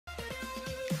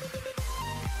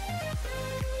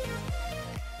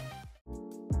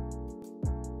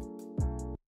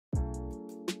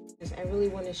I really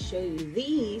want to show you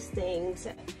these things.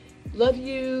 Love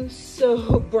you so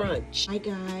brunch. I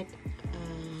got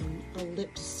a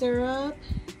lip syrup,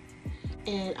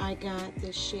 and I got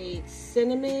the shade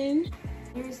Cinnamon.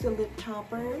 Here's the lip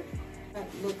topper. That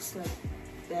looks like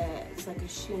that. It's like a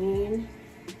sheen.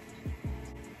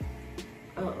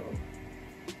 Uh-oh.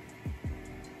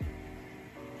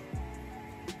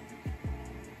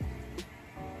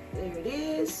 There it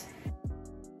is.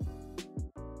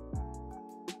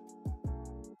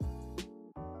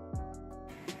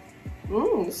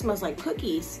 It smells like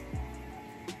cookies.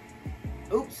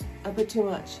 Oops, I put too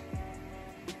much.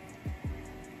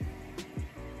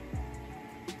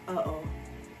 Uh-oh.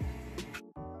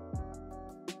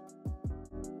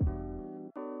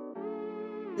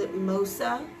 The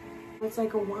mimosa. It's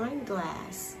like a wine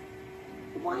glass.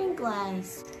 Wine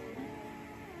glass.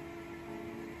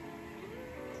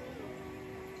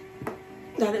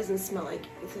 That doesn't smell like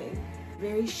anything.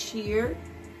 Very sheer.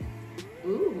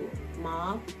 Ooh,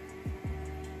 mauve.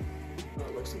 Oh,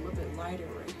 it looks a little bit lighter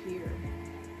right here.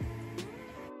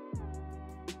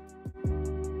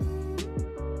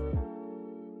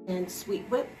 And Sweet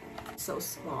Whip, so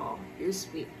small. Here's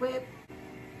Sweet Whip.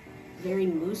 Very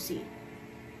moussey.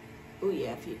 Oh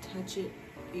yeah, if you touch it,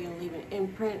 you'll leave an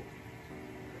imprint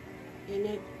in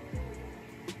it.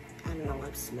 I don't know,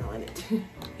 I'm smelling it.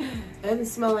 It doesn't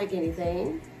smell like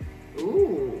anything.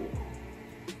 Ooh,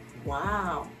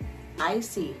 wow,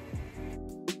 icy.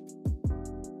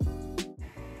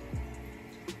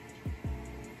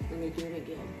 Let me do it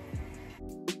again.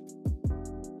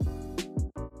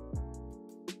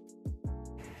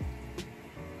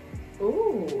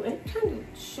 Ooh, it kind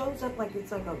of shows up like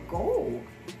it's like a gold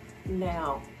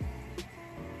now.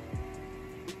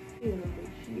 Get over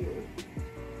here.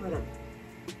 Hold up.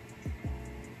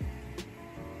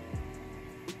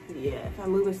 Yeah, if I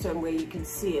move a certain way, you can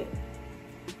see it.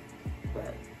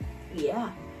 But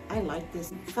yeah, I like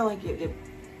this. I feel like it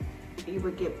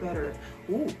would get better.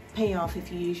 Ooh, payoff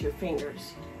if you use your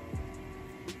fingers.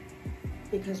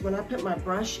 Because when I put my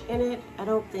brush in it, I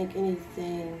don't think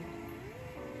anything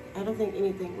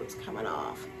was coming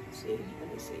off. See,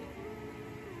 let me see.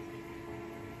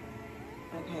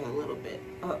 Okay, a little bit.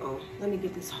 Uh-oh, let me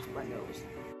get this off my nose.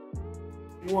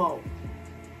 Whoa.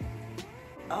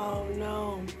 Oh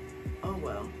no. Oh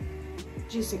well.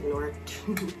 Just ignore it.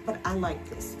 But I like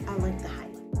this. I like the highlight.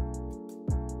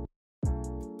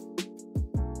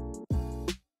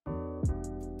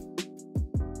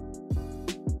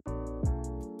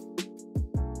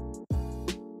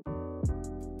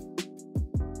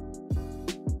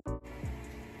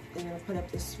 I'm gonna put up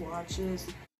the swatches.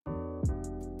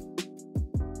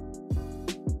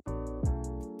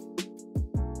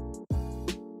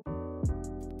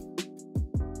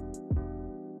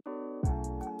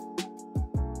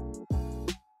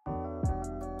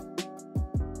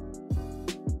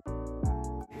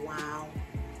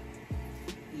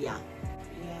 Yeah,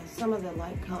 some of the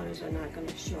light colors are not going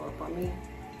to show up on me.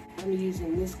 I'm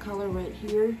using this color right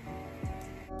here.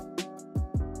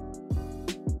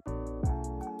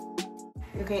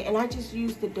 Okay, and I just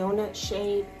used the donut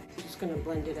shade. I'm just going to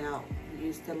blend it out.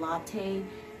 Use the latte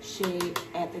shade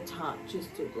at the top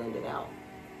just to blend it out.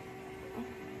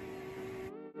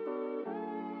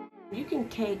 You can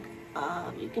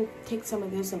take some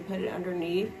of this and put it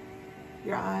underneath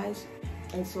your eyes.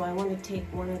 And so I want to take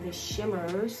one of the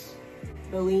shimmers,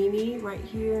 Bubbly right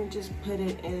here, and just put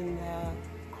it in the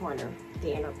corner,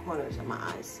 the inner corners of my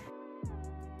eyes.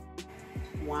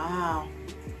 Wow.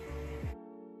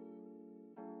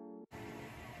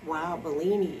 Wow,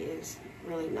 Bubbly is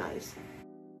really nice.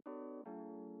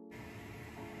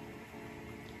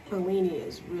 Bubbly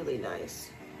is really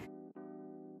nice.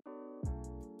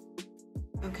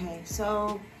 Okay,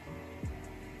 so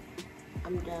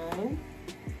I'm done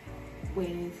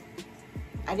with,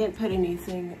 I didn't put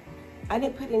anything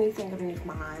underneath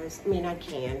my eyes. I mean, I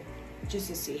can, just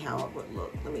to see how it would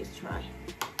look. Let me try.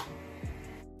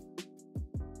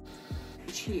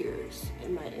 Cheers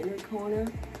in my inner corner,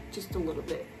 just a little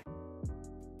bit.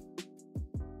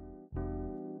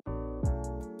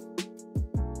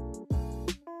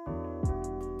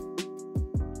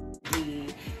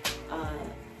 The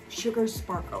Sugar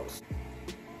Sparkles.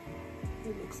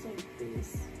 It looks like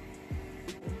this.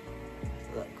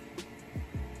 Look.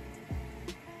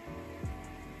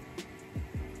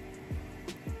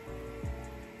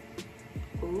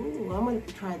 Ooh, I'm gonna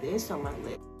try this on my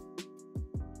lip.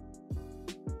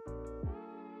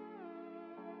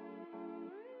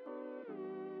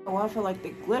 Oh, I feel like the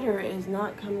glitter is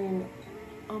not coming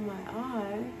on my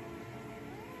eye.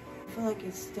 I feel like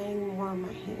it's staying more on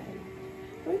my hand.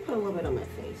 Let me put a little bit on my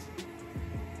face.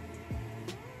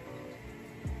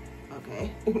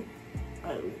 Okay. All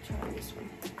right, let me try this one.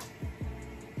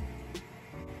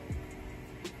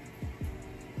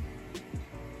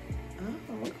 Oh,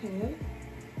 okay.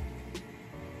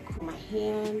 My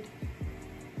hand.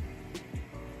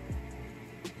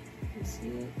 You see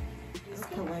it? This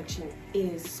collection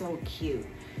is so cute.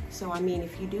 So, I mean,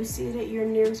 if you do see it at your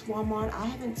nearest Walmart, I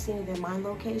haven't seen it in my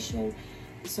location.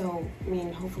 So, I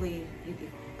mean, hopefully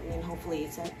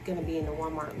it's going to be in the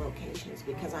Walmart locations,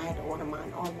 because I had to order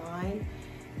mine online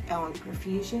on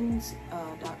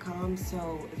Profusions.com.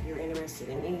 So, if you're interested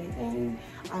in anything,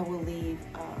 I will leave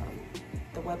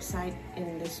the website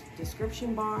in this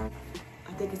description bar.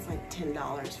 I think it's like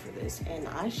 $10 for this, and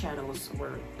eyeshadows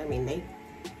were, I mean, I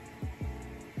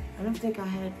don't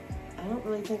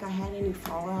really think I had any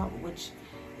fallout, which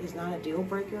is not a deal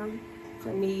breaker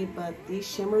for me, but these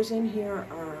shimmers in here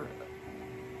are,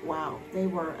 wow, they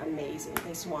were amazing.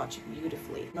 They swatch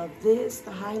beautifully. Love this,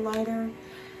 the highlighter.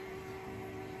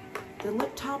 The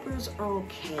lip toppers are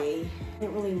okay. I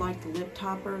didn't really like the lip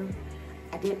topper.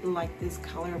 I didn't like this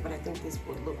color, but I think this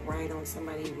would look right on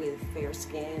somebody with fair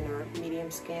skin or medium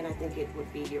skin. I think it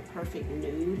would be your perfect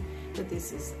nude, but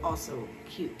this is also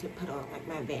cute to put on like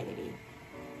my vanity,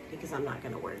 because I'm not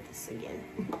gonna wear this again.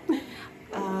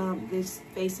 This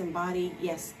face and body,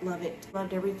 yes, love it.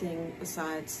 Loved everything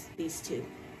besides these two.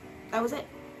 That was it.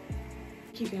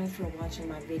 Thank you guys for watching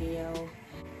my video.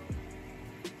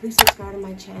 Please subscribe to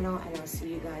my channel, and I'll see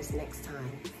you guys next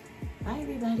time. Bye,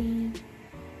 everybody.